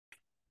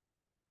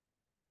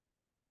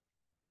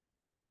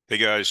Hey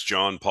guys,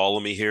 John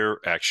Paulamy here,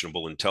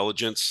 Actionable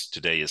Intelligence.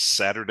 Today is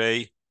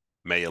Saturday,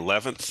 May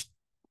 11th,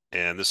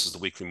 and this is the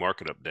weekly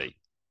market update.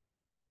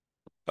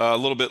 A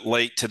little bit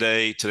late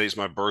today. Today's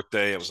my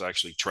birthday. I was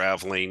actually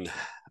traveling.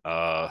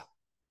 Uh,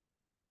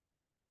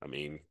 I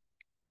mean,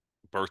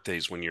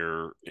 birthdays when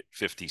you're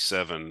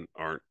 57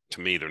 aren't,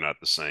 to me, they're not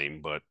the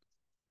same, but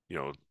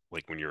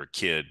like when you're a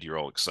kid, you're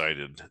all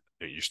excited.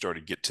 You start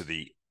to get to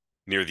the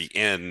near the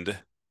end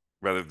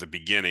rather than the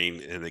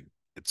beginning, and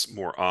it's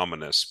more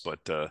ominous.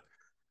 But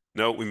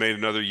no, we made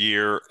another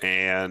year,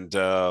 and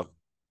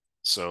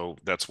so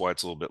that's why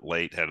it's a little bit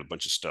late. Had a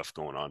bunch of stuff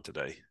going on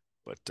today,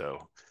 but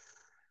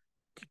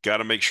got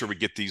to make sure we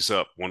get these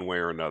up one way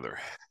or another.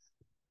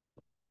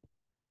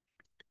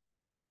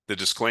 The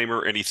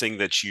disclaimer: anything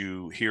that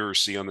you hear or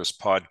see on this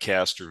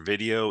podcast or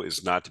video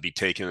is not to be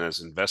taken as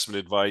investment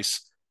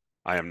advice.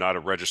 I am not a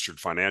registered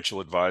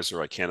financial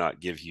advisor. I cannot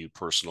give you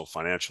personal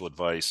financial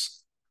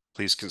advice.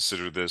 Please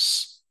consider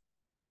this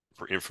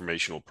for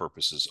informational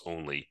purposes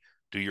only.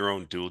 Do your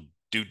own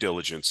due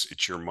diligence.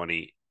 It's your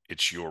money.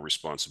 It's your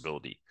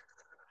responsibility.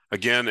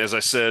 Again, as I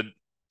said,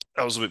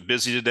 I was a bit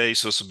busy today,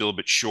 so this will be a little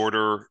bit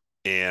shorter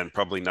and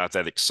probably not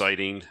that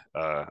exciting.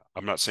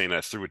 I'm not saying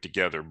I threw it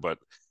together, but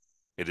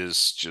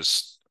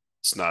it's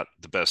not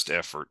the best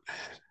effort.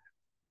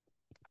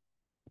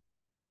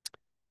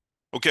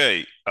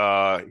 Okay,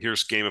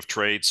 here's Game of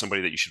Trade,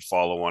 somebody that you should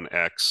follow on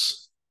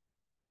X.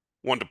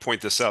 Wanted to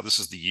point this out. This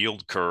is the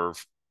yield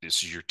curve.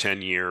 This is your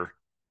 10-year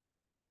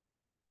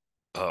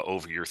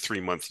over your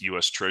 3-month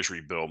U.S.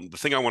 Treasury bill. The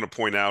thing I want to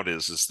point out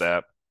is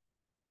that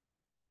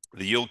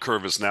the yield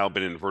curve has now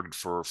been inverted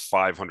for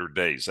 500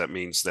 days. That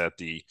means that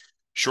the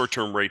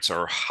short-term rates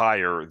are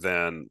higher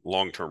than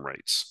long-term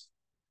rates.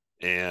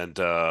 And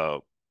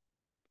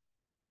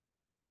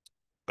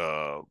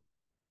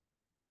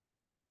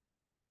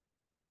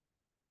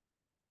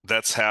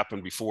that's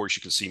happened before, as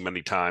you can see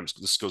many times.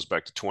 This goes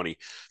back to 20.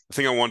 The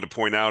thing I wanted to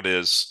point out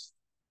is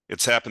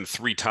it's happened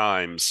 3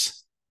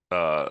 times,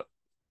 and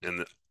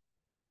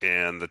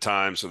the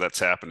times where that's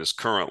happened is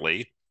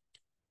currently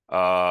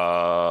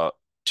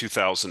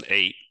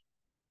 2008,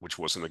 which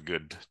wasn't a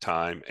good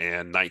time,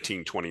 and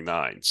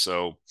 1929.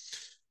 So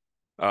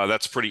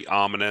that's pretty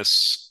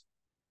ominous.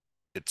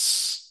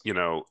 It's,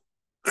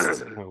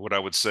 what I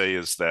would say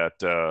is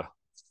that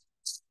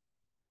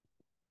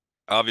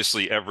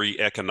obviously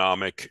every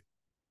economic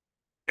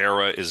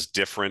era is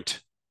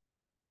different,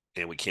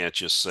 and we can't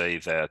just say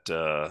that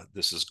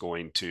this is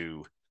going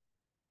to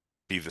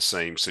be the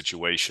same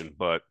situation.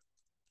 But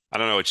I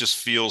don't know, it just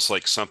feels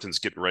like something's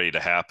getting ready to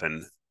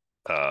happen,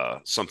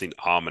 something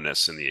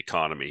ominous in the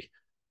economy.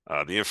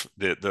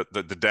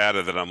 The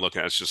data that I'm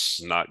looking at is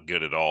just not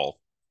good at all.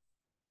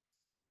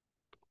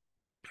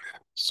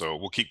 So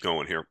we'll keep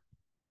going here.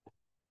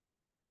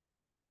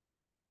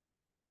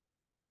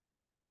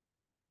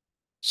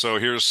 So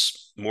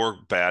here's more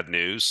bad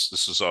news.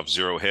 This is off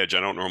Zero Hedge. I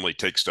don't normally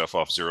take stuff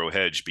off Zero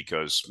Hedge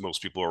because most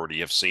people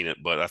already have seen it,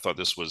 but I thought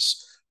this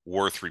was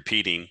worth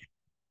repeating.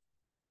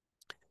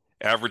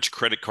 Average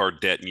credit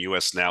card debt in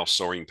U.S. now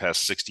soaring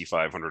past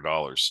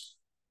 $6,500.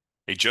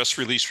 A just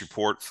released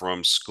report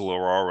from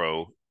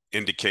Scalaro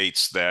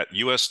indicates that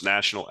U.S.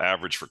 national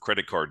average for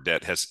credit card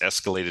debt has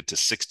escalated to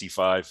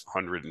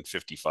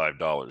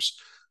 $6,555,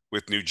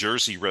 with New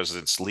Jersey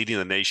residents leading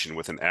the nation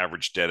with an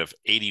average debt of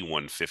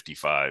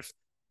 $8,155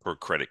 per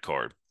credit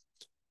card.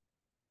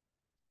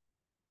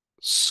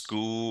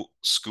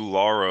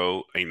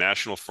 Scalaro, a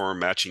national firm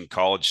matching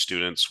college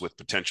students with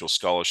potential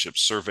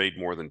scholarships, surveyed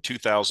more than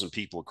 2,000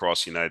 people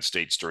across the United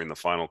States during the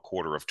final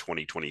quarter of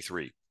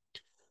 2023.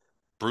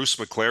 Bruce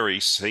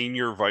McClary,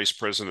 Senior Vice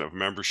President of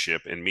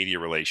Membership and Media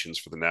Relations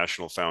for the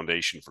National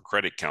Foundation for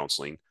Credit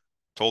Counseling,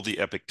 told the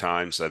Epoch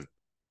Times that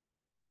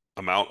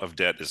amount of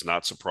debt is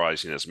not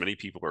surprising, as many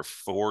people are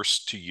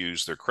forced to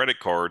use their credit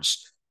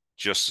cards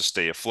just to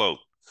stay afloat.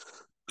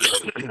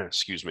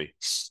 Excuse me.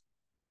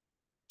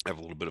 I have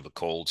a little bit of a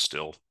cold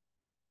still.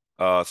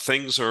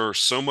 Things are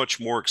so much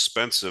more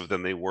expensive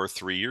than they were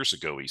 3 years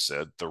ago, he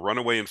said. The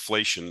runaway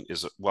inflation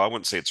is, well, I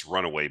wouldn't say it's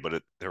runaway,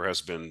 but there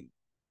has been,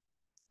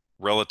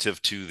 relative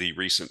to the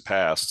recent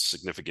past,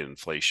 significant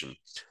inflation.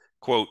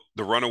 Quote,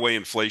 the runaway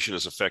inflation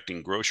is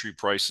affecting grocery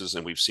prices,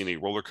 and we've seen a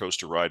roller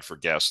coaster ride for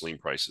gasoline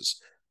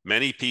prices.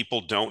 Many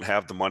people don't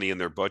have the money in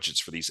their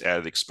budgets for these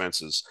added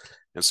expenses,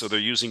 and so they're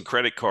using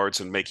credit cards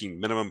and making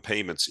minimum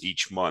payments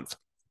each month.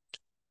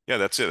 Yeah,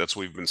 that's it. That's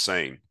what we've been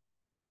saying.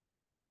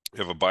 We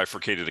have a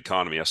bifurcated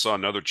economy. I saw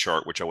another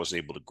chart, which I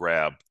wasn't able to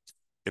grab.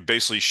 It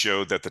basically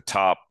showed that the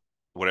top,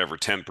 whatever,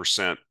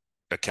 10%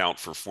 account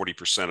for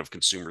 40% of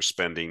consumer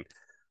spending.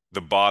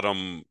 The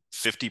bottom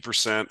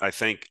 50%, I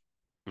think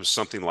it was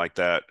something like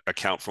that,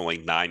 account for only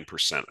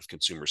 9% of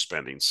consumer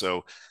spending.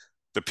 So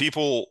the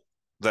people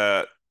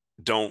that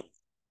don't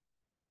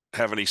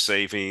have any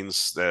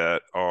savings,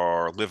 that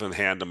are living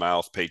hand to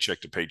mouth,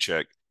 paycheck to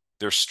paycheck,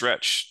 they're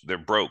stretched, they're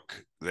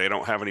broke, they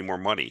don't have any more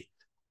money.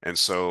 And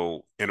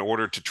so in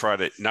order to try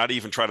to not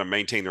even try to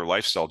maintain their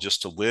lifestyle,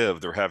 just to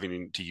live, they're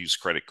having to use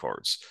credit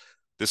cards.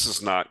 This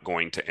is not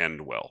going to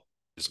end well,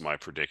 is my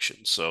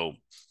prediction. So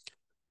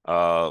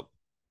Uh,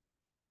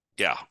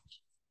 yeah,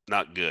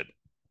 not good.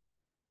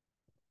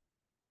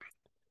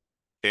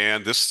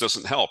 And this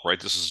doesn't help, right?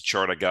 This is a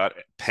chart I got.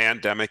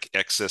 Pandemic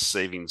excess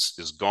savings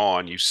is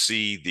gone. You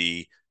see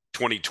the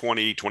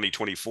 2020,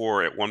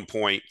 2024 at one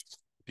point,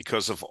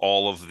 because of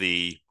all of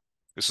the,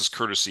 this is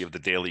courtesy of the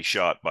Daily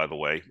Shot, by the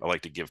way. I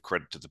like to give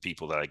credit to the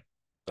people that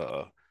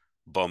I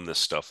bum this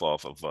stuff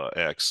off of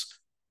X.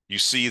 You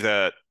see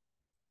that,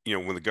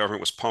 when the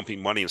government was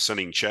pumping money and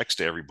sending checks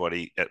to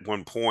everybody, at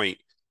one point,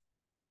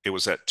 it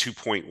was at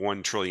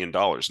 $2.1 trillion.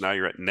 Now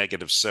you're at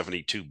negative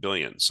 72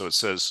 billion. So it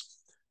says,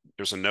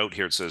 there's a note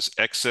here. It says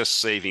excess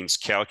savings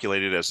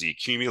calculated as the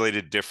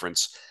accumulated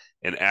difference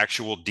in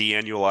actual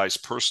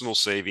de-annualized personal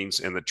savings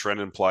and the trend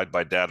implied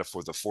by data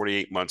for the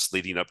 48 months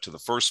leading up to the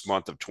first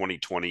month of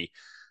 2020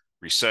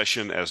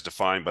 recession as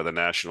defined by the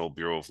National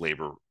Bureau of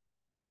Labor,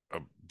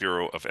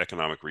 Bureau of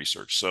Economic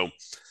Research. So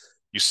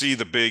you see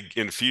the big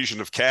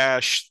infusion of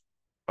cash,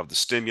 of the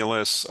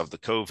stimulus, of the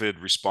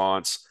COVID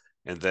response,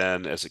 and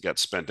then as it got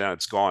spent down,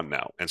 it's gone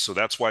now. And so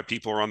that's why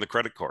people are on the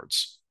credit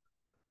cards.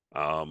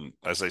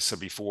 As I said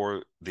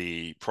before,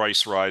 the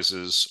price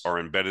rises are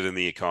embedded in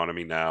the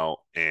economy now,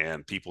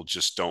 and people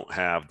just don't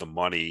have the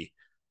money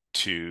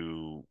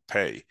to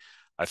pay.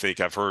 I think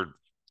I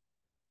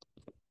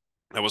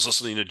was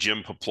listening to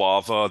Jim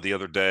Paplava the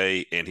other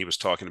day, and he was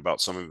talking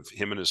about some of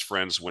him and his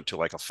friends went to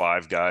like a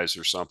Five Guys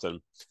or something,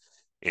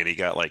 and he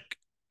got like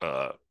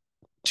uh,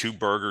 two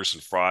burgers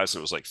and fries, and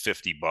it was like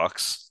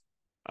 $50.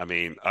 I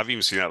mean, I've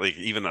even seen that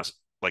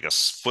like a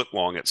foot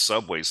long at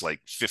Subway's like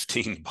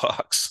 $15,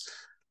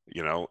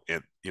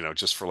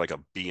 just for like a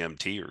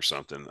BMT or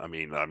something. I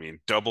mean,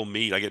 double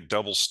meat. I get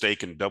double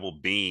steak and double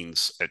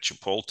beans at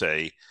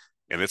Chipotle,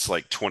 and it's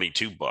like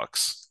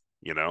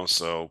 $22.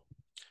 So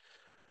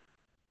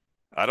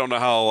I don't know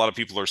how a lot of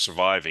people are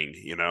surviving.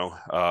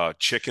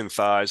 Chicken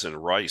thighs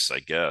and rice, I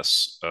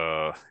guess,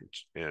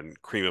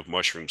 and cream of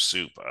mushroom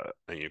soup.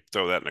 And you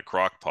throw that in a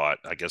crock pot.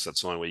 I guess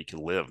that's the only way you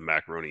can live,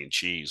 macaroni and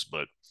cheese.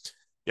 But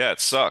yeah, it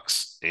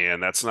sucks.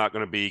 And that's not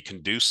going to be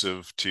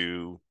conducive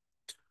to,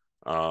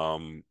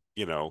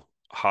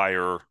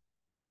 higher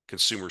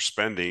consumer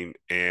spending.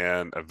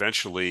 And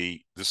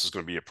eventually, this is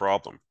going to be a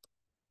problem.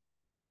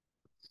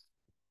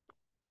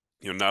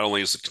 Not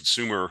only is the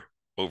consumer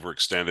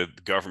overextended,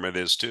 the government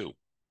is too.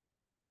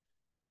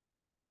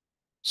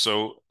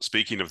 So,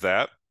 speaking of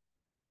that,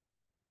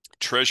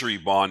 Treasury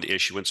bond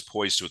issuance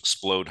poised to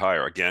explode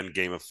higher. Again,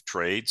 game of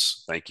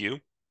trades. Thank you.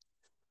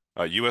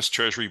 U.S.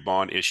 Treasury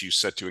bond issue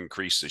set to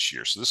increase this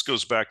year. So this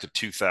goes back to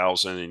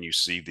 2000, and you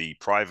see the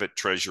private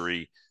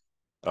Treasury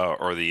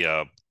or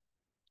the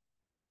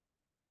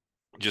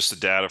just the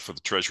data for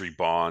the Treasury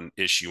bond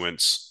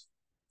issuance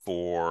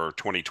for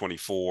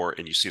 2024,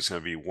 and you see it's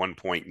going to be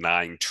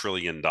 $1.9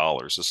 trillion.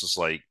 This is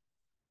like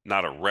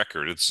not a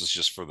record. This is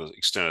just for the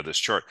extent of this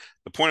chart.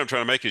 The point I'm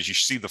trying to make is you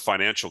see the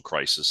financial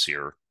crisis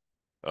here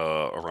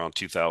around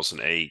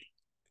 2008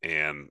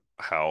 and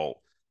how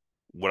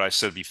what I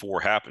said before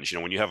happens.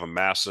 When you have a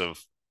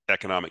massive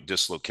economic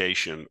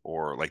dislocation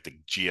or like the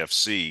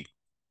GFC,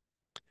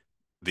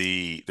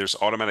 there's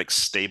automatic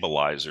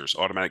stabilizers,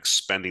 automatic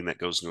spending that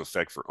goes into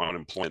effect for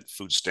unemployment,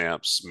 food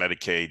stamps,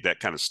 Medicaid, that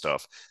kind of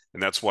stuff.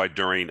 And that's why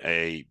during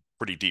a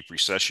pretty deep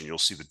recession, you'll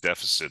see the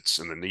deficits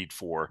and the need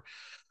for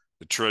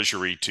the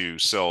Treasury to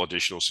sell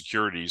additional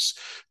securities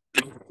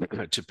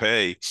to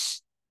pay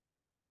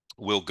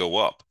will go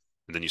up.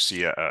 And then you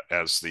see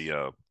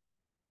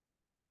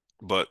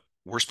but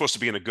we're supposed to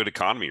be in a good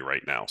economy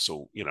right now.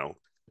 So,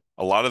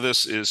 a lot of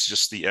this is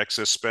just the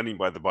excess spending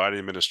by the Biden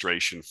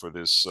administration for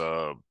this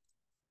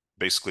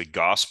basically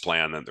GOS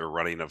plan that they're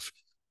running of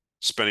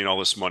spending all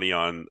this money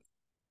on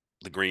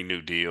the Green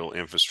New Deal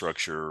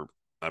infrastructure.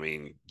 I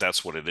mean,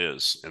 that's what it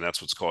is. And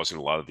that's what's causing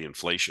a lot of the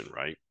inflation,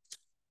 right?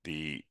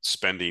 The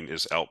spending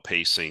is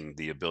outpacing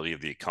the ability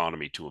of the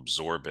economy to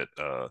absorb it.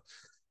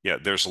 Yeah,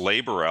 there's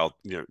labor out,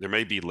 there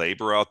may be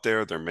labor out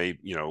there,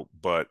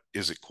 but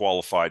is it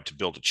qualified to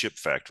build a chip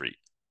factory?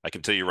 I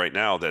can tell you right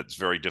now that it's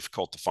very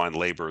difficult to find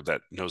labor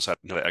that knows how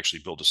to actually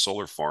build a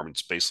solar farm.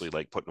 It's basically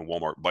like putting a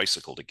Walmart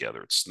bicycle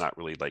together. It's not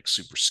really like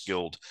super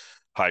skilled,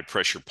 high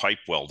pressure pipe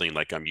welding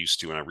like I'm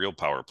used to in a real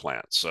power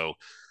plant. So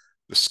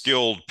the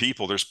skilled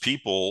people, there's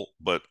people,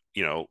 but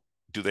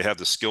do they have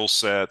the skill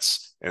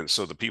sets? And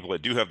so the people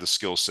that do have the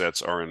skill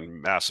sets are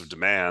in massive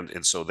demand.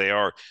 And so they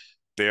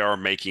are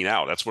making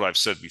out. That's what I've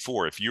said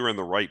before. If you're in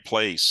the right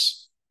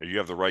place or you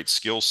have the right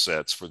skill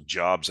sets for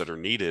jobs that are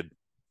needed,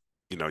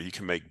 you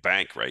can make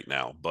bank right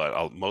now.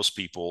 But most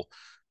people,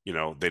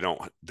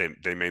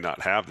 they may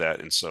not have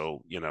that. And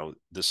so,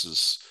 this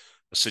is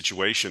a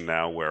situation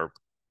now where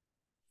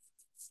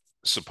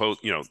suppose,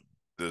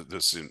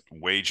 this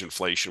wage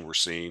inflation we're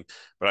seeing.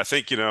 But I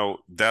think,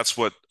 that's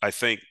what I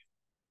think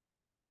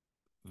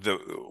the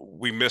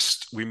we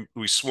missed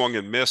we swung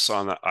and miss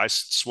on the I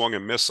swung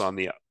and miss on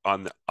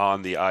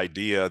the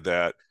idea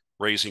that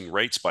raising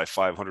rates by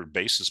 500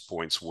 basis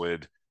points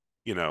would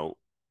you know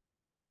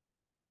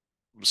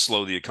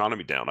slow the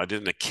economy down. I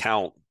didn't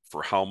account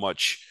for how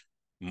much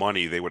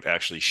money they would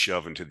actually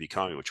shove into the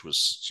economy, which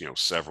was,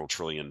 several $1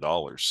 trillion.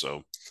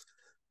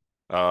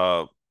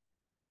 Uh,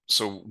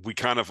 so we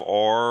kind of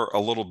are a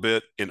little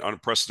bit in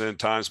unprecedented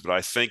times, but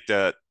I think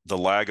that the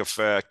lag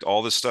effect,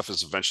 all this stuff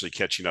is eventually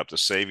catching up. The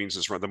savings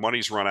is the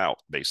money's run out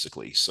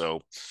basically.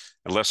 So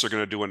unless they're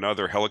going to do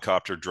another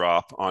helicopter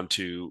drop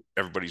onto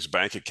everybody's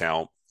bank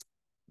account,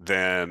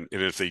 then,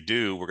 and if they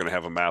do, we're going to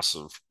have a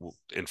massive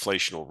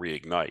inflation will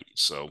reignite.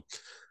 So,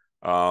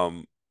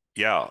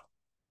 yeah,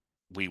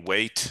 we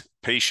wait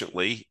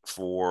patiently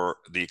for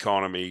the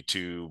economy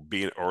to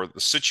be, or the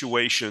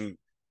situation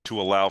to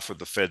allow for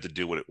the Fed to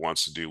do what it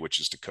wants to do, which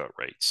is to cut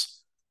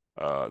rates.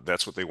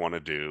 That's what they want to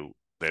do.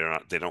 They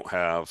don't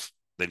have,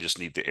 they just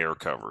need the air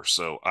cover.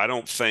 So I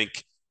don't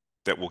think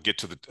that we'll get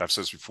to the, I've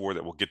said this before,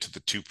 that we'll get to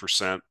the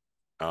 2%,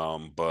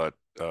 but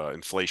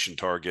inflation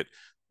target,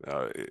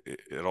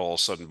 it'll all of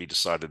a sudden be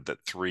decided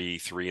that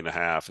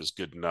 3.5 is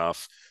good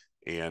enough.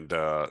 And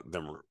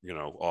then we're,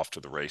 off to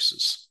the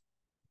races.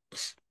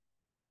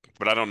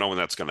 But I don't know when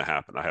that's going to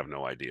happen. I have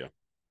no idea.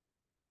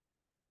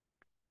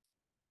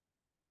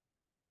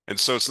 And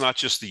so it's not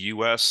just the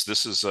U.S.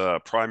 This is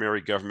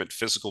primary government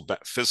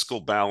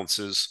fiscal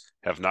balances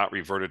have not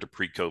reverted to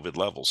pre-COVID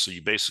levels. So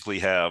you basically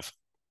have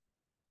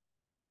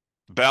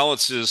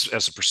balances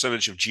as a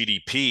percentage of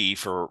GDP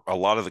for a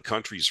lot of the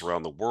countries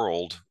around the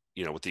world,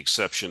 with the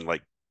exception,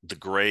 like the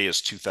gray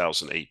is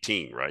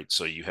 2018, right?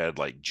 So you had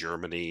like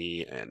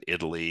Germany and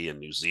Italy and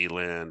New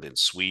Zealand and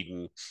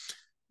Sweden.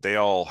 They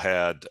all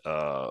had,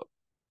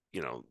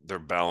 their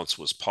balance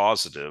was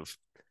positive.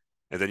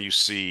 And then you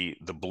see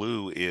the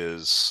blue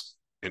is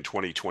in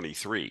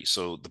 2023.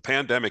 So the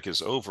pandemic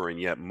is over, and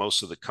yet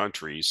most of the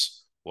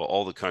countries, well,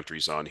 all the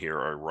countries on here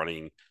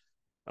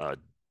uh,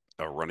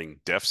 are running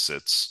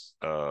deficits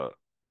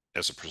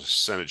as a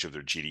percentage of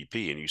their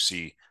GDP. And you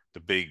see the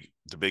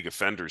big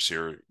offenders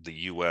here, the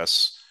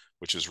U.S.,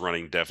 which is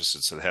running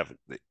deficits that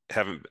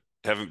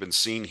haven't been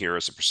seen here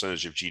as a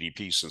percentage of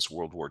GDP since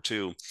World War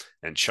II,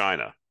 and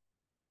China.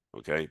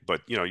 Okay,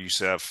 but you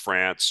have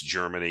France,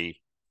 Germany.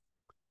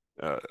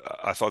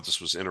 I thought this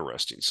was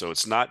interesting. So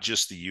it's not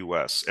just the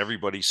U.S.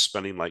 Everybody's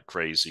spending like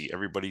crazy.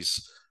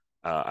 Everybody's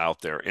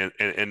out there,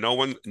 and no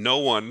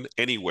one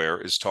anywhere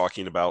is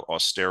talking about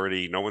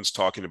austerity. No one's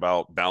talking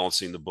about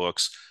balancing the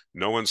books.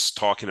 No one's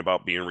talking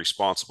about being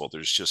responsible.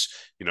 There's just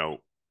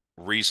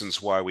reasons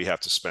why we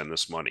have to spend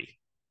this money,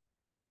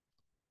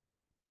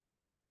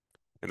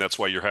 and that's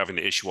why you're having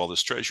to issue all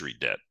this treasury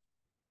debt.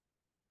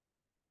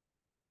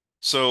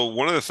 So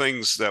one of the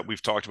things that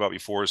we've talked about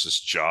before is this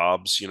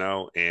jobs,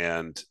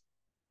 and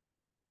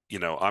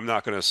I'm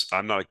not going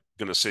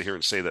to sit here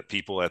and say that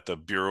people at the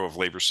Bureau of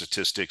Labor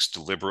Statistics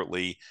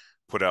deliberately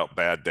put out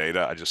bad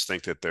data. I just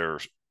think that their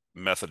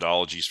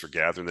methodologies for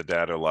gathering the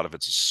data, a lot of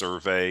it's a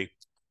survey.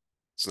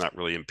 It's not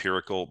really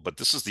empirical, but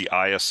this is the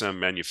ISM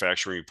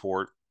manufacturing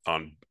report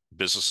on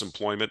business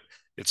employment.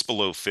 It's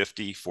below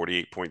 50,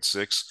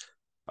 48.6.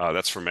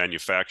 That's for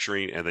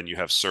manufacturing. And then you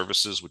have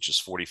services, which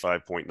is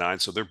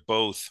 45.9. So they're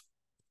both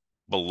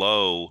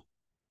below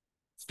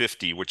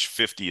 50, which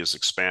 50 is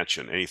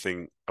expansion.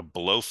 Anything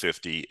below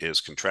 50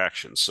 is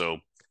contraction. So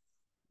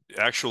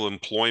actual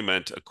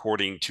employment,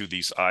 according to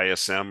these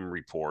ISM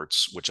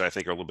reports, which I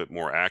think are a little bit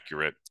more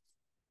accurate,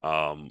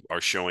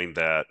 are showing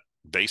that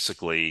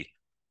basically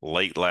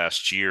late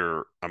last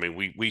year, I mean,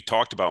 we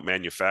talked about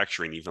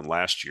manufacturing even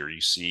last year.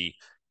 You see,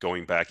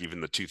 going back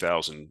even to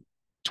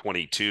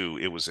 2022,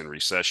 it was in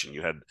recession.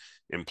 You had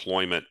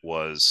employment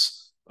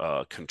was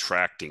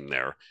contracting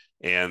there.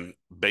 And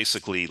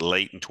basically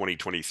late in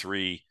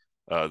 2023,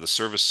 the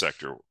service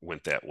sector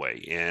went that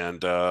way.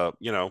 And,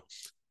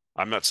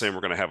 I'm not saying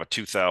we're going to have a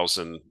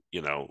 2000,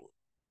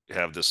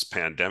 have this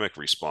pandemic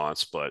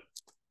response, but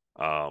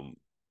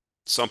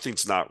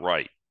something's not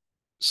right.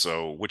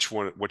 So which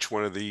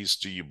one of these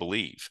do you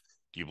believe?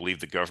 Do you believe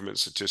the government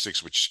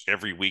statistics, which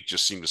every week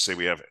just seem to say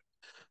we have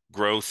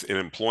growth in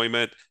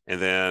employment,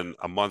 and then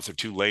a month or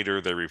two later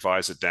they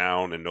revise it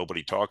down and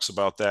nobody talks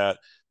about that?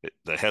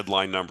 The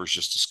headline numbers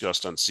just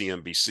discussed on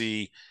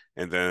CNBC,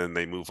 and then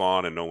they move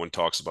on and no one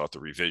talks about the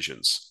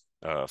revisions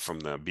from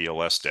the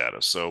BLS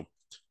data. So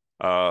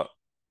uh,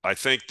 I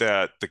think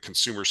that the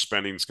consumer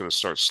spending is going to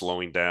start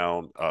slowing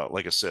down.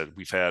 Like I said,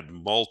 we've had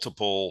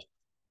multiple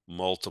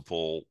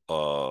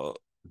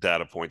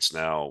data points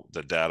now.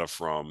 The data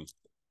from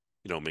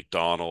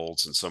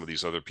McDonald's and some of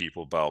these other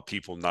people about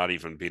people not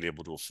even being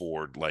able to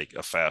afford like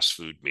a fast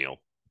food meal.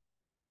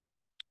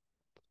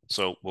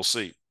 So we'll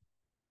see.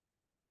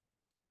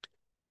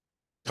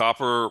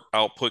 Copper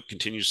output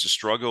continues to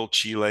struggle.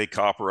 Chile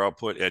copper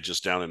output edges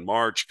down in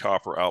March.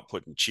 Copper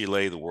output in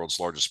Chile, the world's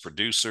largest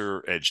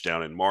producer, edged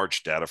down in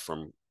March. Data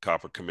from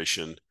Copper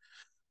Commission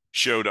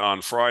showed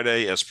on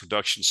Friday as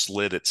production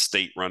slid at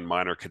state-run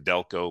miner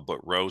Codelco,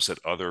 but rose at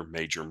other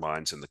major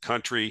mines in the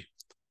country.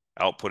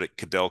 Output at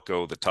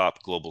Codelco, the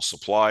top global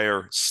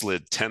supplier,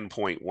 slid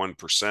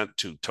 10.1%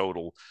 to a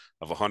total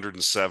of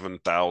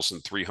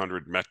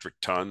 107,300 metric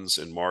tons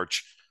in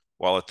March,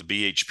 while at the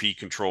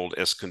BHP-controlled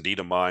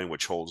Escondida mine,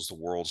 which holds the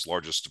world's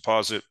largest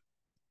deposit,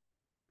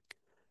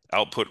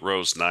 Output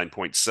rose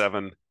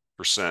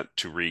 9.7%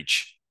 to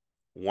reach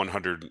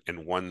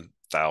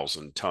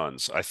 101,000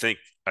 tons. I think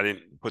I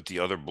didn't put the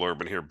other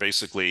blurb in here.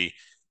 Basically,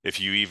 if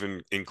you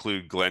even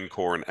include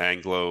Glencore and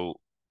Anglo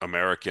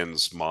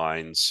American's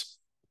mines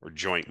or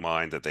joint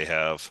mine that they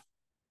have,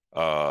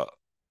 uh,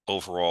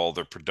 overall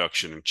their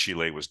production in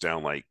Chile was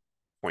down like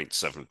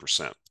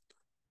 0.7%.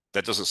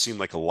 That doesn't seem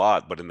like a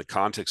lot, but in the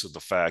context of the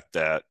fact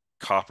that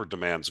copper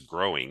demand's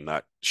growing,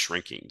 not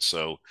shrinking.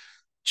 So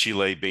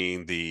Chile,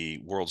 being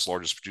the world's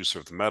largest producer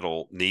of the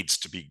metal, needs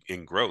to be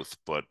in growth,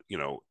 but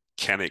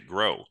can it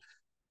grow?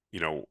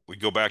 We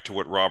go back to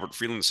what Robert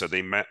Friedland said.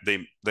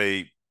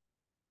 They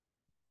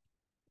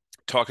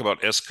talk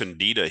about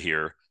Escondida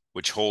here,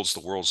 which holds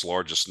the world's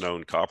largest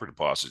known copper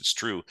deposit. It's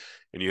true,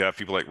 and you have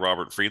people like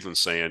Robert Friedland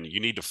saying you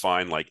need to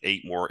find like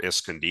 8 more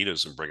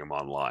Escondidas and bring them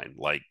online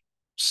like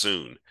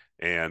soon,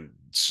 and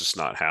it's just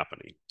not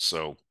happening.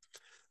 So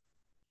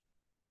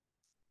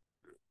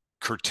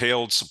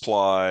curtailed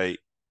supply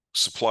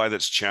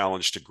that's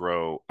challenged to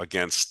grow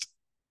against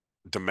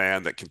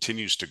demand that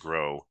continues to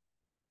grow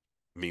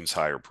means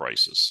higher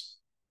prices.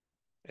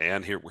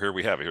 And here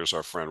we have it. Here's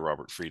our friend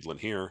Robert Friedland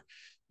here.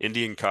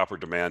 Indian copper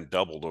demand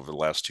doubled over the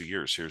last 2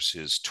 years. Here's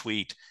his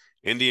tweet.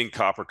 Indian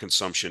copper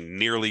consumption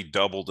nearly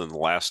doubled in the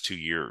last 2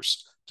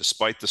 years.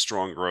 Despite the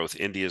strong growth,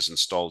 India's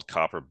installed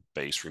copper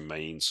base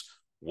remains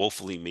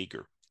woefully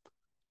meager.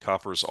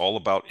 Copper is all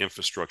about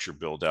infrastructure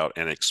build out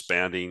and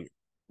expanding,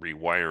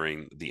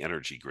 rewiring the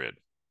energy grid.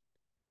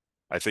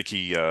 I think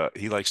he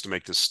likes to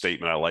make this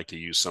statement. I like to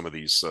use some of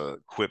these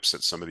quips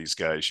that some of these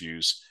guys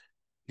use.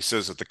 He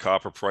says that the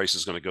copper price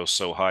is going to go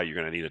so high, you're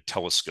going to need a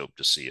telescope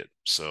to see it.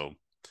 So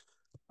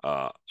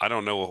I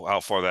don't know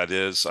how far that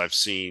is. I've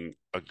seen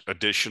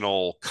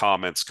additional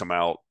comments come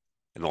out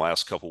in the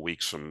last couple of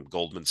weeks from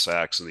Goldman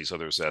Sachs and these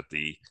others that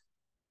the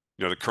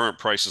current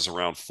price is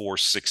around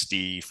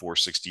 460,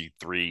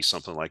 463,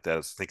 something like that.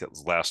 I think it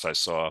was last I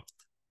saw.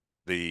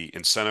 The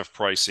incentive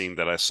pricing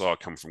that I saw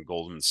come from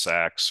Goldman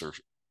Sachs or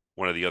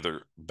one of the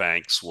other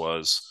banks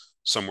was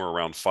somewhere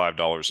around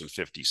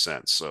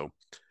 $5.50. So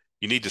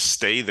you need to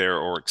stay there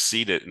or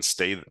exceed it and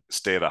stay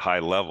at a high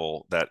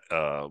level that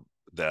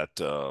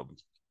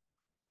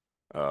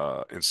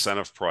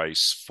incentive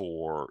price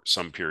for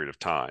some period of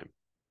time.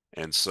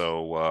 And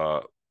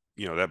so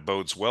that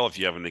bodes well if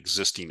you have an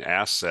existing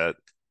asset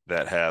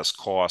that has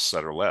costs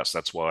that are less.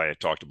 That's why I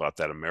talked about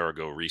that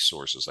Amerigo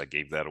Resources. I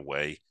gave that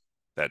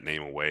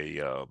name away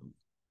a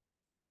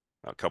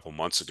couple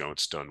months ago.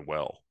 It's done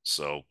well.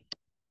 So,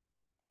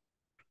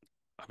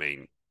 I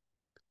mean,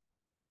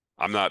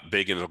 I'm not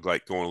big into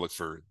like going to look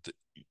for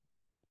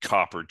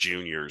copper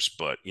juniors,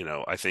 but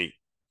I think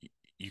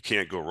you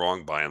can't go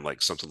wrong buying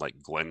like something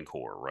like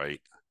Glencore, right?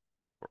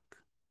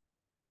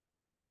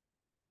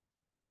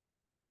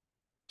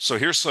 So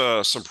here's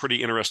some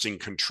pretty interesting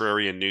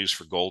contrarian news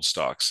for gold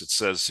stocks. It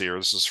says here,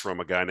 this is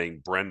from a guy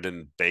named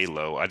Brendan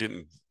Balo. I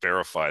didn't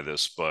verify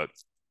this, but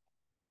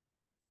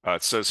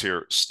it says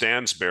here,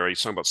 Stansberry,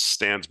 talking about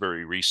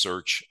Stansberry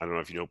Research. I don't know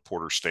if you know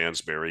Porter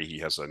Stansberry. He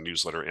has a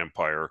newsletter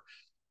empire.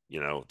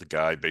 The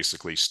guy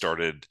basically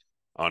started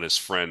on his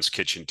friend's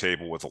kitchen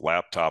table with a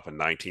laptop in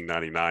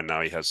 1999.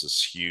 Now he has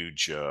this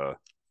huge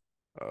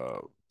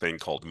thing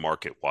called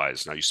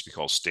MarketWise. Now it used to be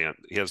called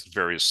He has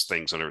various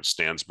things under it,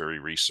 Stansberry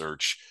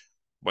Research,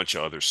 a bunch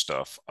of other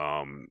stuff.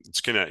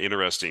 It's kind of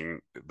interesting,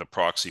 the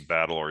proxy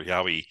battle, or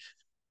how he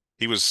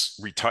was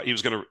retired. He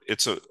was going to,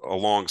 it's a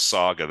long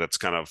saga that's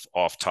kind of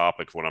off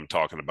topic what I'm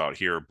talking about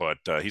here, but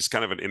he's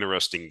kind of an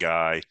interesting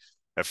guy.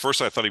 At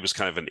first, I thought he was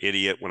kind of an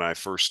idiot when I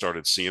first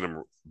started seeing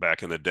him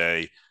back in the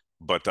day,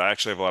 but I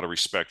actually have a lot of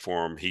respect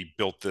for him. He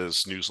built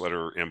this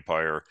newsletter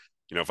empire.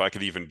 If I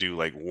could even do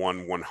like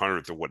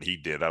 1/100th of what he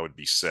did, I would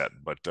be set.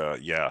 But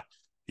yeah,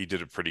 he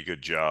did a pretty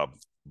good job.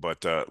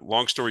 But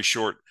long story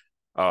short,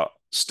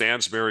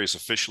 Stansberry is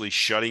officially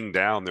shutting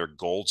down their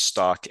gold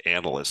stock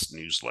analyst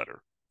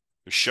newsletter.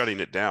 They're shutting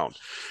it down.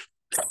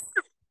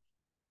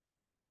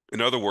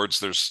 In other words,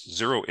 there's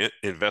zero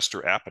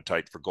investor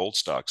appetite for gold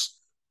stocks.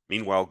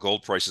 Meanwhile,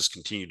 gold prices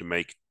continue to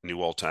make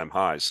new all-time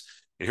highs.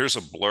 And here's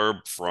a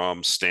blurb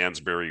from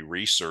Stansberry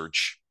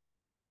Research,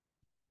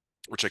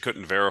 which I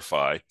couldn't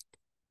verify.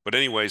 But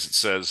anyways, it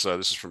says,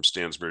 this is from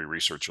Stansberry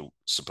Research,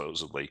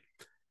 supposedly.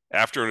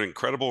 After an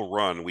incredible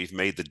run, we've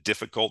made the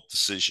difficult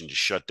decision to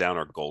shut down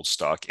our gold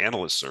stock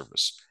analyst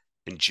service.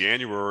 In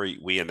January,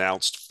 we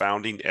announced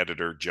founding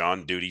editor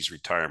John Duty's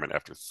retirement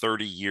after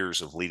 30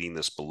 years of leading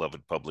this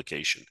beloved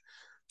publication.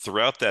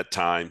 Throughout that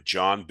time,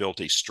 John built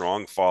a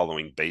strong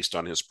following based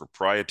on his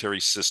proprietary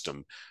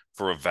system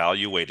for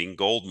evaluating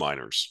gold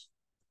miners.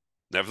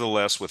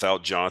 Nevertheless,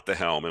 without John at the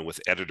helm and with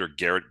editor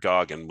Garrett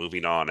Goggin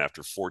moving on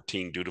after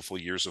 14 dutiful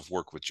years of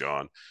work with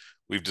John,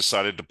 we've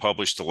decided to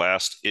publish the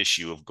last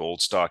issue of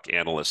Gold Stock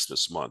Analyst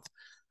this month.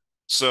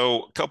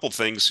 So a couple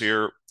things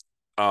here.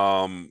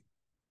 I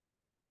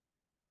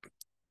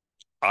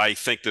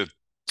think that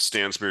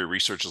Stansberry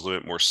Research is a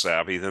little bit more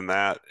savvy than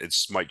that. It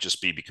might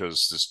just be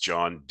because this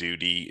John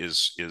Duty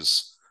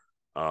is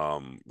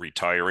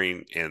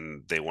retiring,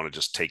 and they want to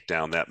just take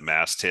down that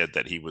masthead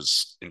that he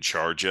was in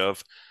charge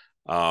of.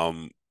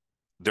 Um,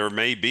 they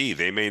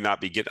may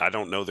not be getting, I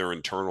don't know their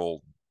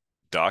internal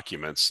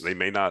documents. They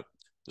may not,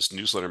 this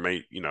newsletter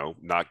may,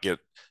 not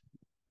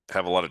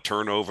have a lot of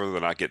turnover.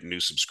 They're not getting new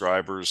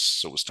subscribers.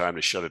 So it was time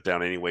to shut it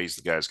down anyways.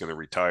 The guy's going to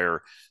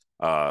retire.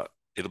 Uh,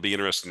 it'll be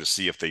interesting to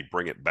see if they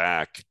bring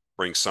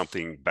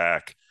something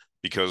back,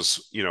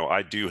 because,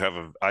 I do have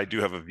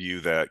a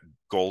view that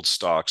gold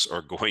stocks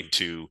are going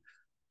to,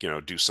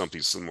 do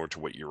something similar to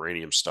what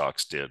uranium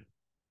stocks did.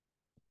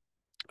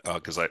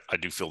 Because I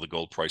do feel the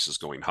gold price is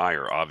going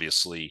higher.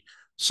 Obviously,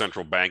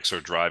 central banks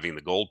are driving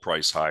the gold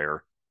price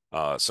higher.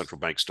 Central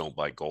banks don't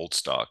buy gold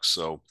stocks,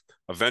 so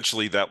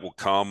eventually that will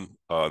come.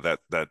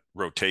 That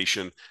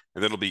rotation,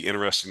 and it'll be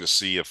interesting to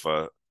see if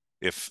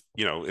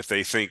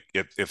they think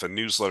if a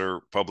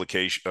newsletter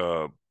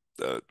publication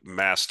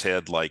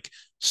masthead like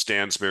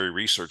Stansberry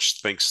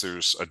Research thinks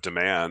there's a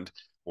demand,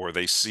 or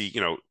they see,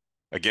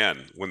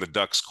 again, when the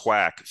ducks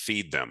quack,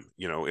 feed them.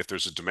 If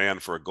there's a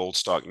demand for a gold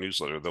stock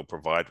newsletter, they'll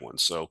provide one.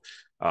 So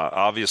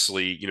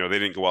obviously, they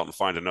didn't go out and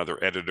find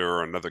another editor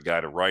or another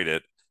guy to write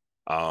it.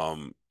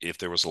 If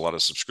there was a lot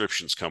of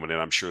subscriptions coming in,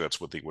 I'm sure that's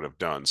what they would have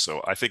done.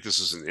 So I think this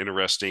is an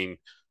interesting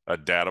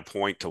data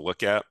point to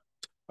look at.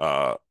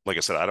 Like I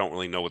said, I don't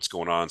really know what's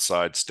going on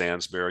inside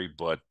Stansberry,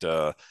 but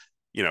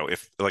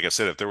if, like I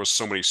said, if there was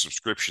so many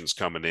subscriptions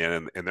coming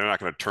in, and they're not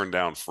going to turn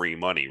down free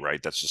money,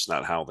 right? That's just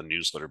not how the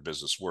newsletter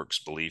business works,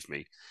 believe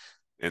me.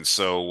 And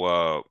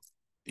so,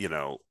 you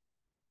know,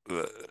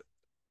 uh,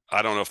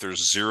 I don't know if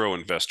there's zero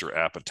investor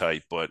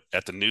appetite, but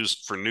at the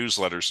for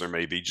newsletters, there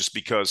may be, just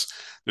because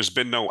there's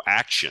been no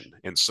action.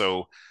 And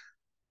so,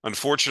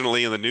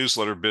 unfortunately, in the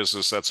newsletter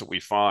business, that's what we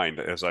find.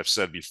 As I've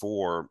said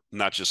before,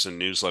 not just in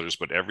newsletters,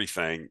 but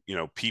everything,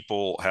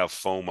 people have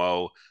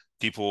FOMO,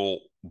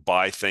 people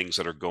buy things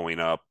that are going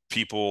up,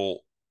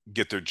 people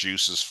get their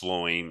juices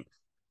flowing,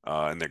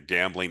 and their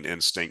gambling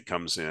instinct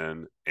comes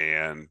in.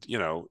 And,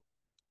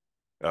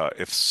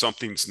 if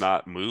something's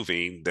not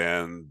moving,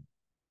 then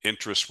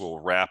interest will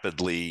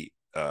rapidly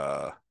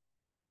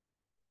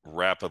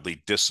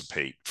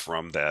dissipate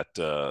from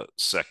that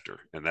sector,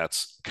 and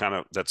that's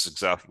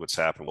exactly what's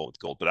happened with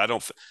gold. But I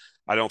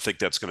don't think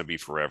that's going to be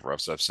forever,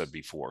 as I've said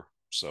before.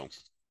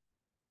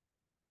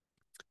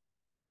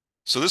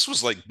 So this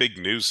was like big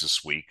news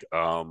this week.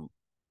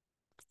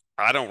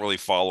 I don't really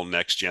follow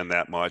next gen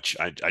that much.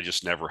 I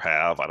just never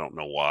have. I don't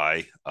know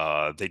why.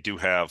 They do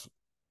have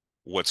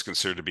what's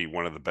considered to be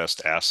one of the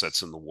best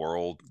assets in the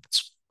world.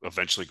 It's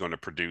eventually going to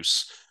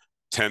produce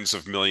tens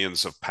of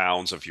millions of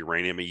pounds of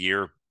uranium a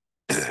year.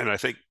 And I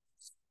think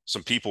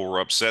some people were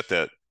upset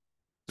that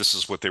this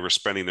is what they were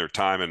spending their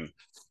time and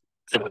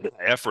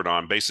effort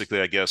on.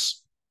 Basically, I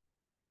guess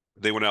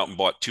they went out and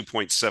bought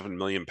 2.7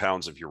 million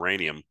pounds of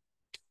uranium.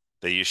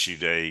 They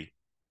issued a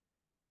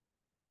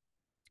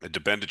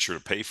debenture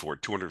to pay for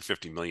it,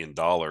 $250 million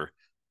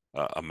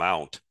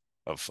amount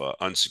of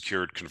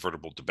unsecured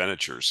convertible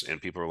debentures.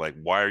 And people are like,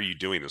 why are you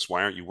doing this?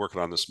 Why aren't you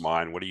working on this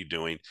mine? What are you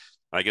doing?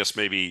 I guess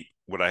maybe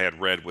what I had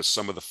read was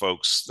some of the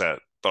folks that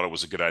thought it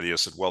was a good idea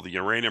said, well, the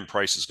uranium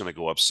price is going to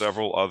go up.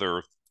 Several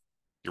other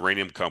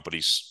uranium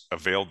companies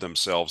availed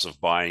themselves of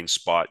buying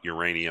spot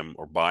uranium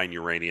or buying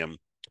uranium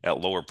at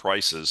lower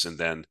prices, and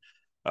then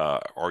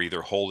are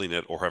either holding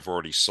it or have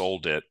already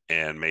sold it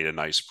and made a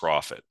nice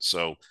profit.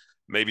 So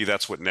maybe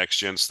that's what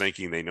NextGen's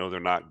thinking. They know they're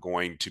not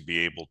going to be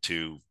able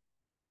to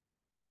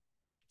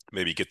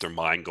maybe get their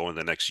mine going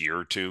the next year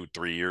or 2,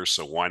 3 years.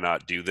 So why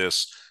not do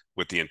this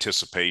with the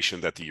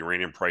anticipation that the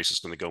uranium price is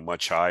going to go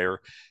much higher,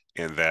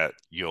 and that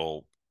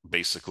you'll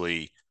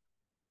basically,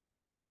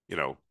 you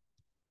know,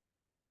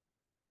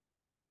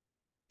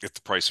 if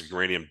the price of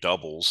uranium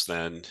doubles,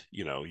 then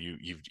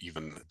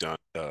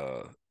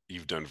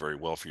you've done very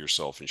well for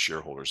yourself and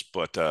shareholders.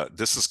 But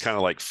this is kind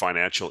of like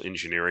financial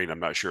engineering. I'm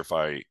not sure if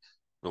I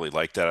really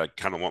like that. I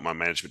kind of want my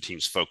management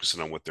teams focusing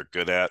on what they're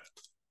good at,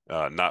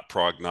 not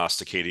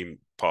prognosticating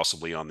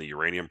possibly on the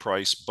uranium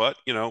price. But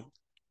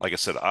like I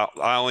said, I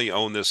only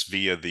own this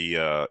via the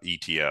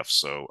ETF,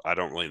 so I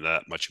don't really know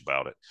that much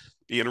about it.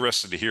 Be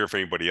interested to hear if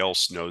anybody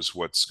else knows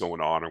what's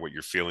going on or what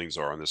your feelings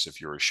are on this.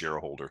 If you're a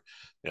shareholder,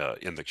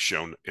 in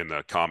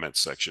the comments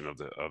section of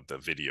the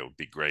video, would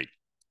be great.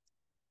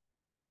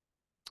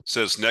 It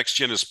says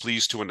NextGen is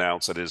pleased to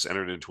announce that it has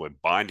entered into a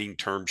binding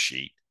term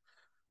sheet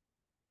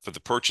for the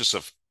purchase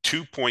of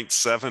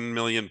 2.7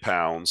 million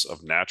pounds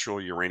of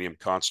natural uranium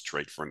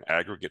concentrate for an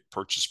aggregate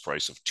purchase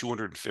price of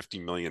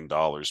 $250 million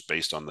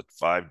based on the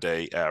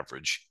 5-day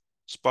average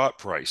spot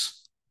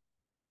price.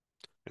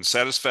 In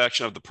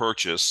satisfaction of the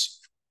purchase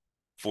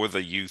for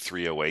the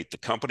U308, the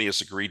company has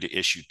agreed to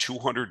issue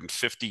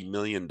 $250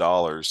 million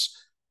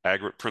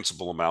aggregate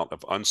principal amount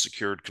of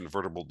unsecured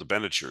convertible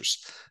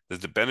debentures. The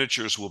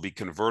debentures will be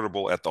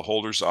convertible at the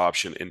holder's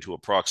option into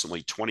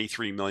approximately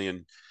 23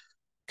 million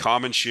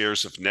common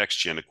shares of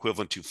NextGen,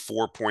 equivalent to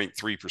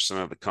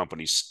 4.3% of the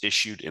company's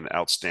issued and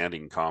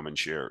outstanding common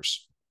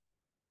shares.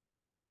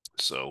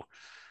 So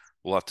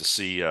we'll have to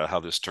see how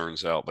this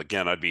turns out. But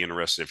again, I'd be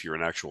interested if you're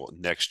an actual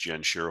next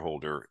gen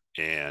shareholder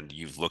and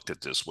you've looked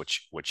at this,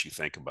 what you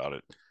think about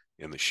it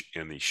in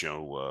the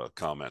show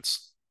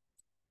comments.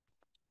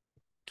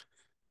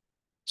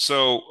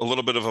 So a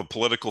little bit of a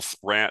political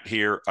rant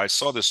here. I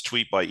saw this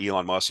tweet by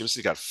Elon Musk.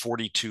 He got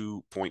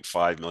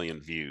 42.5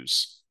 million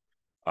views.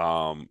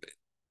 Um,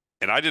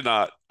 and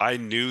I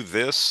knew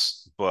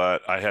this,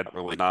 but I had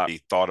really not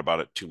thought about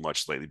it too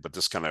much lately, but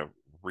this kind of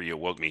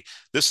reawoke me.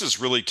 This is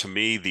really, to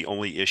me, the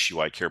only issue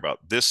I care about.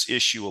 This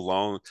issue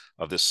alone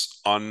of this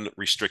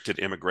unrestricted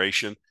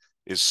immigration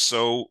is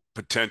so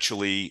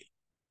potentially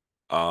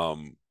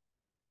um,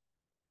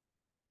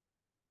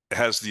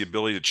 has the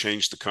ability to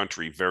change the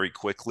country very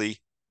quickly,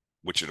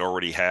 which it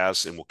already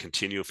has and will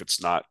continue if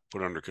it's not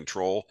put under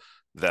control,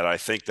 that I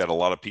think that a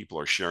lot of people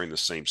are sharing the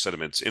same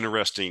sentiment. It's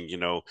interesting,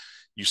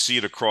 you see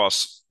it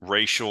across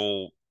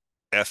racial,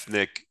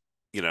 ethnic,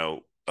 you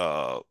know,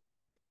 uh,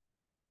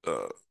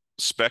 uh,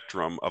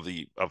 spectrum of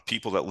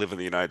people that live in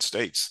the United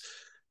States.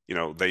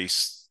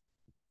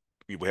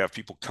 We have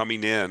people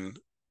coming in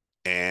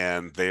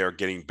and they are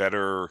getting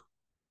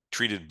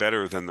treated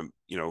better than the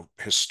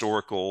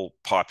historical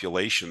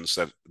populations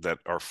that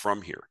are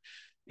from here.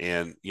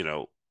 And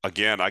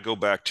again, I go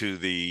back to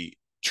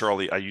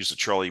I use the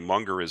Charlie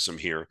Mungerism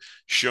here.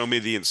 Show me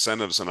the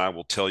incentives and I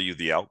will tell you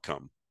the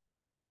outcome.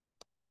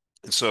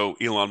 And so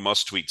Elon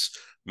Musk tweets,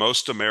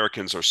 most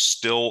Americans are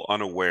still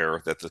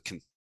unaware that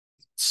the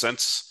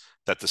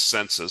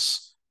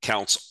census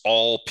counts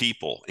all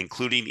people,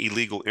 including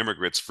illegal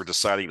immigrants, for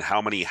deciding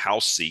how many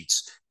House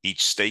seats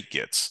each state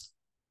gets.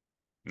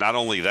 Not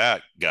only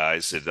that,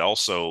 guys, it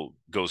also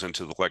goes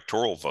into the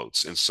electoral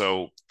votes. And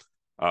so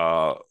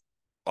uh,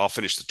 I'll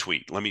finish the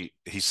tweet.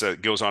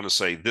 Goes on to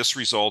say, this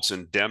results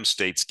in Dem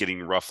states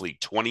getting roughly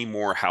 20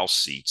 more House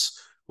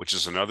seats, which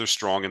is another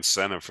strong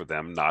incentive for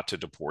them not to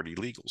deport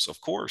illegals.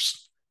 Of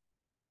course,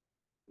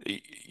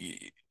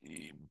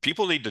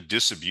 people need to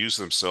disabuse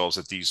themselves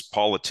that these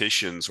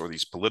politicians or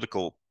these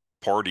political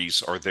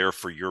parties are there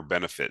for your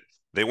benefit.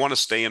 They want to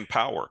stay in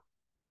power.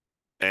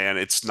 And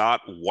it's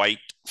not white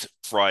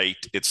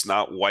fright, it's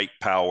not white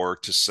power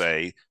to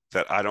say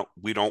that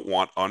we don't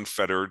want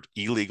unfettered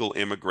illegal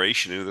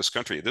immigration into this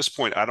country. At this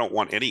point, I don't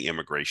want any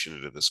immigration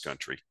into this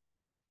country.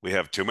 We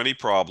have too many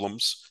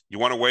problems. You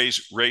want to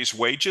raise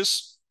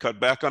wages? Cut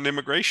back on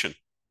immigration.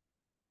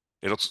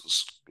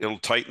 It'll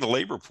tighten the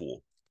labor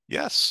pool.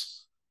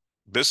 Yes.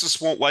 Business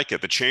won't like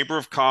it. The Chamber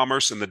of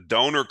Commerce and the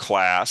donor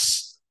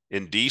class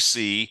in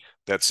DC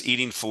that's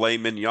eating filet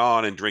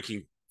mignon and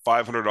drinking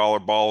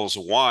 $500 bottles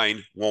of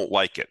wine won't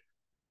like it.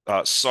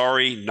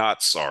 Sorry,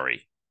 not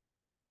sorry.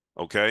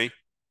 Okay.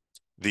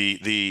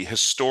 The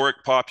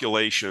historic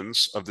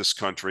populations of this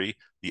country,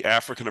 the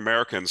African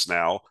Americans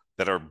now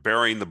that are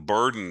bearing the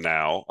burden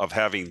now of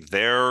having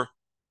their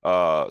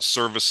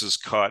services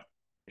cut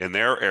in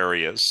their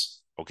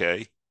areas,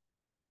 okay,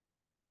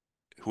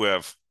 who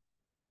have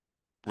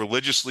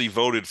religiously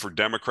voted for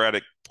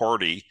Democratic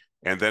Party,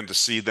 and then to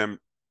see them,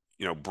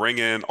 bring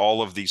in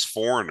all of these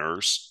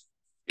foreigners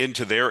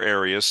into their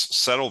areas,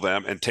 settle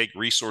them, and take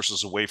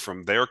resources away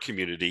from their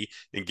community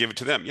and give it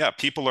to them. Yeah,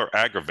 people are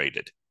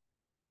aggravated.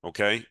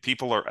 Okay,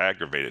 people are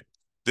aggravated.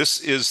 This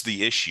is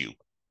the issue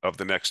of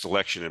the next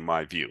election, in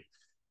my view.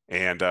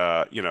 And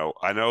I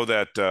know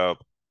that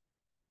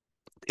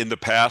in the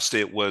past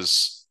it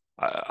was.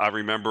 I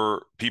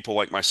remember people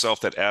like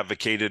myself that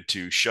advocated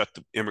to shut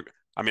the immigrant.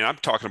 I mean, I'm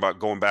talking about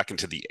going back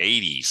into the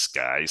 80s,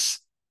 guys.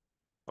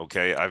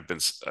 Okay, I've been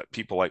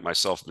people like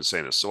myself have been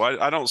saying this, so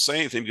I don't say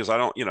anything because I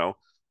don't,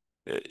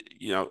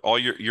 all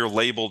you're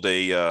labeled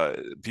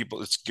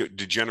people. It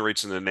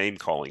degenerates into name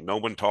calling. No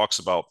one talks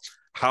about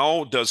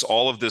how does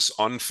all of this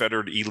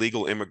unfettered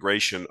illegal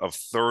immigration of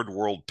third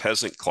world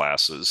peasant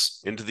classes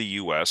into the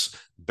U.S.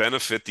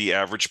 benefit the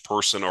average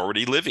person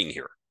already living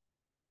here.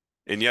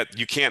 And yet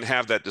you can't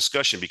have that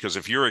discussion because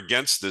if you're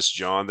against this,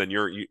 John, then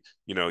you're a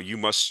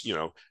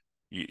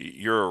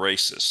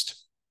racist.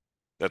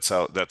 That's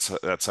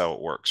how it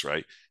works,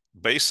 right?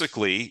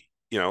 Basically,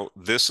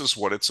 this is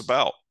what it's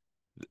about.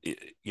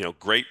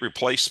 Great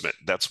replacement.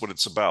 That's what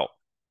it's about.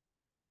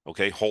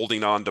 Okay,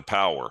 holding on to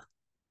power.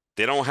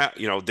 They don't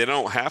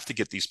have to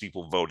get these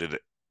people voted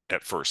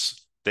at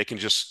first. They can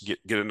just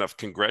get enough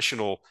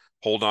congressional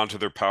hold on to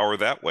their power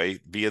that way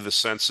via the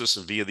census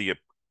and via the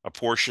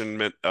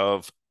apportionment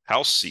of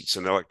House seats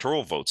and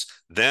electoral votes.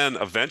 Then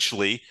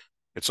eventually,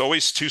 it's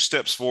always 2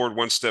 steps forward,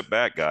 1 step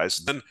back, guys.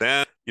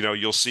 Then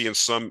you'll see in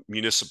some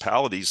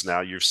municipalities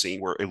now you're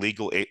seeing where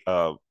illegal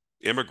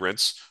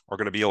immigrants are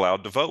going to be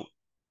allowed to vote.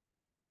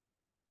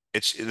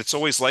 It's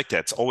always like that.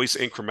 It's always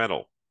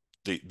incremental.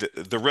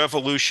 The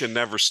revolution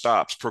never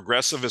stops.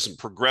 Progressivism,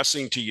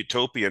 progressing to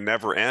utopia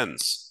never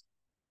ends.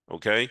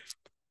 Okay.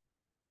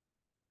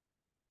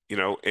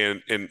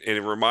 And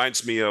it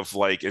reminds me of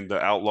like in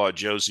the Outlaw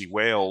Josie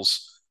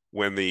Wales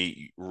when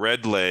the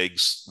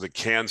Redlegs, the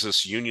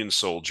Kansas Union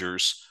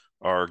soldiers,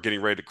 are getting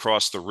ready to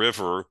cross the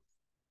river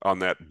on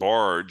that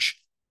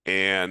barge,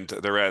 and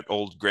they're at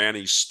old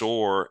Granny's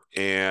store,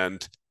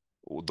 and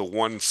the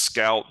one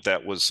scout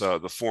that was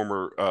the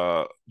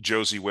former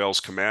Josie Wales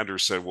commander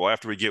said, well,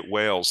 after we get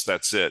Wales,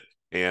 that's it.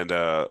 And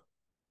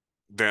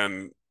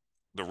then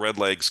the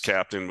Redlegs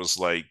captain was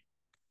like,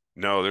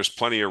 no, there's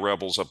plenty of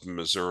rebels up in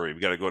Missouri. We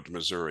got to go up to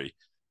Missouri.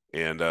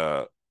 And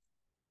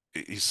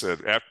he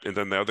said, and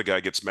then the other guy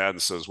gets mad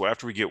and says, well,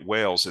 after we get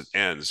Wales, it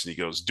ends. And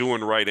he goes,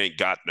 doing right ain't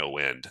got no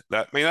end.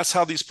 I mean, that's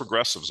how these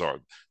progressives are.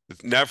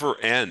 It never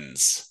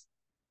ends.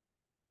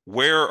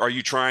 Where are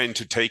you trying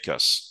to take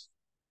us?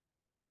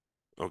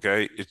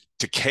 Okay,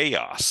 to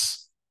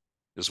chaos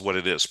is what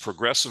it is.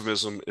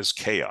 Progressivism is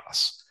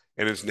chaos,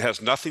 and it has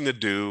nothing to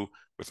do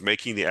with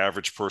making the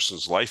average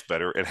person's life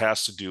better. It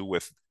has to do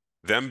with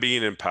them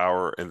being in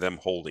power and them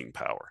holding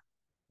power.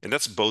 And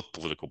that's both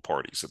political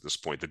parties at this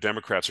point. The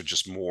Democrats are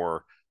just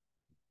more,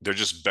 they're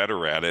just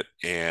better at it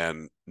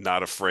and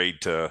not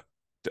afraid to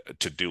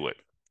do it.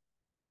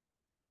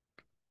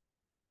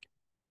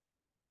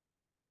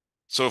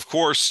 So, of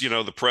course,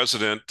 the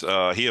president,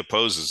 he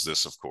opposes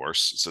this, of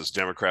course. It says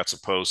Democrats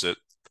oppose it.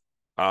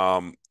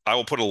 I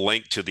will put a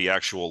link to the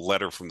actual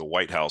letter from the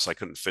White House. I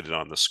couldn't fit it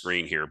on the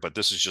screen here, but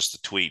this is just the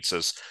tweet. It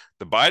says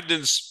the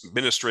Biden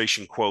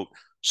administration, quote,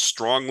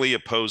 strongly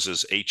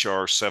opposes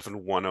H.R.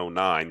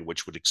 7109,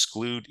 which would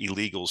exclude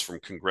illegals from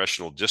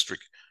congressional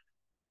district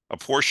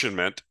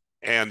apportionment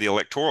and the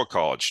Electoral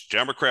College.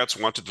 Democrats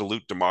want to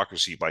dilute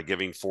democracy by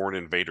giving foreign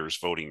invaders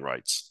voting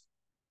rights.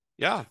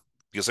 Yeah,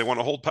 because they want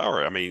to hold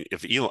power. I mean,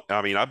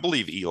 I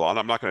believe Elon.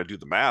 I'm not going to do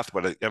the math,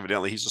 but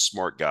evidently he's a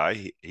smart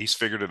guy. He's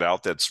figured it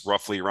out. That's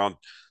roughly around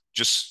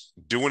just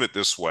doing it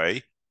this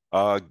way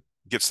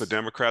gets the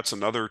Democrats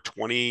another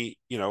 20,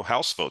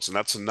 House votes, and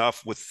that's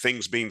enough. With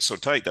things being so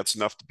tight, that's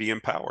enough to be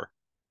in power.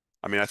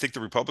 I mean, I think the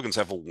Republicans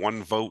have a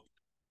one vote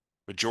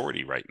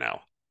majority right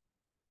now.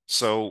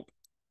 So,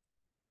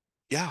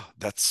 yeah,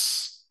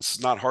 it's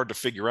not hard to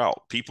figure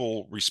out.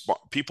 People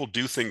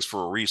do things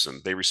for a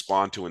reason. They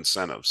respond to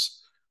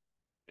incentives.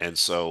 And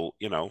so,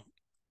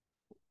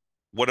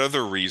 what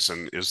other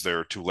reason is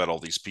there to let all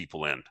these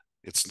people in?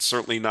 It's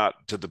certainly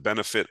not to the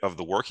benefit of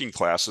the working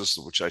classes,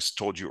 which I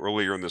told you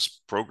earlier in this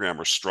program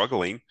are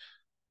struggling.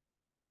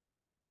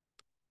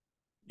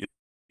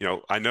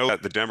 I know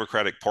that the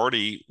Democratic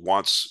Party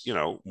wants,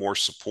 more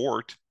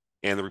support,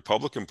 and the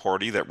Republican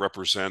Party that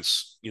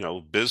represents,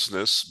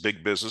 business,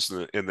 big business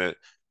in the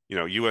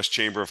U.S.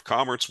 Chamber of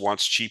Commerce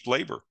wants cheap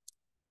labor.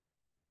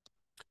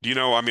 Do you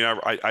know? I mean,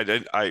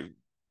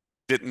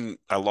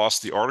 I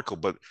lost the article,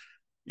 but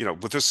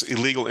with this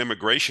illegal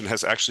immigration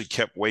has actually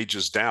kept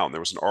wages down.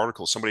 There was an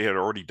article, somebody had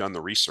already done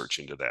the research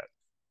into that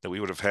we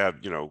would have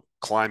had,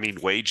 climbing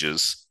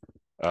wages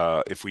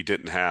if we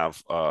didn't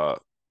have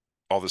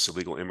all this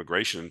illegal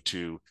immigration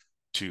to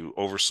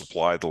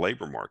oversupply the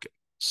labor market.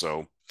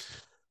 So,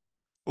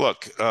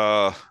 look,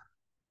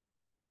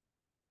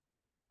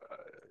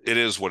 it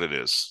is what it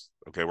is.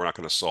 Okay, we're not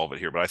going to solve it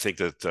here, but I think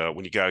that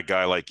when you got a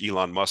guy like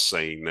Elon Musk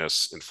saying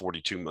this and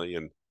 42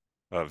 million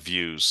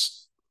views,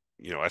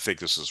 I think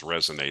this is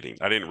resonating.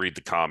 I didn't read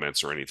the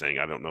comments or anything.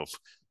 I don't know if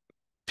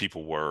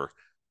people were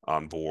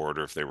on board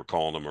or if they were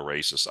calling him a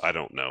racist. I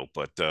don't know,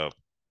 but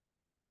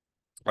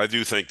I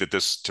do think that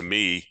this, to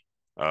me,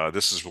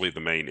 this is really the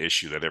main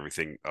issue that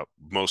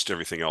most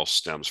everything else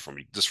stems from.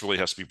 This really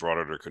has to be brought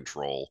under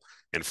control,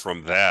 and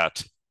from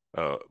that,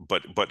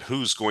 but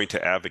who's going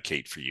to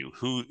advocate for you?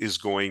 Who is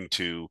going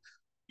to,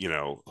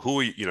 who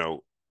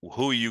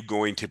are you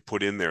going to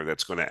put in there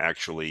that's going to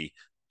actually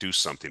do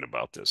something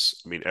about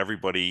this? I mean,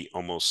 everybody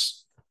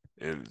almost,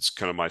 and it's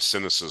kind of my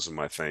cynicism,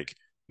 I think,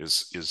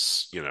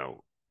 is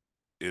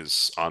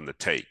on the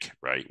take,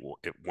 right?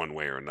 One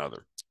way or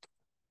another.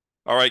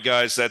 All right,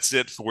 guys, that's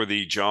it for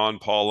the John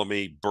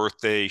Paulamy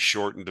birthday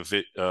shortened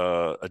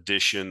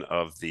edition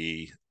of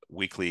the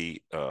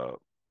weekly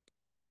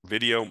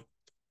video.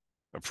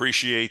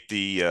 Appreciate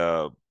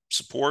the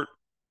support.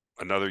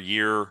 Another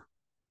year.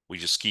 We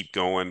just keep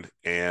going,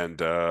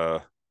 and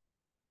we'll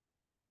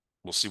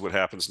see what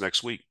happens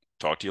next week.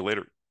 Talk to you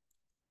later.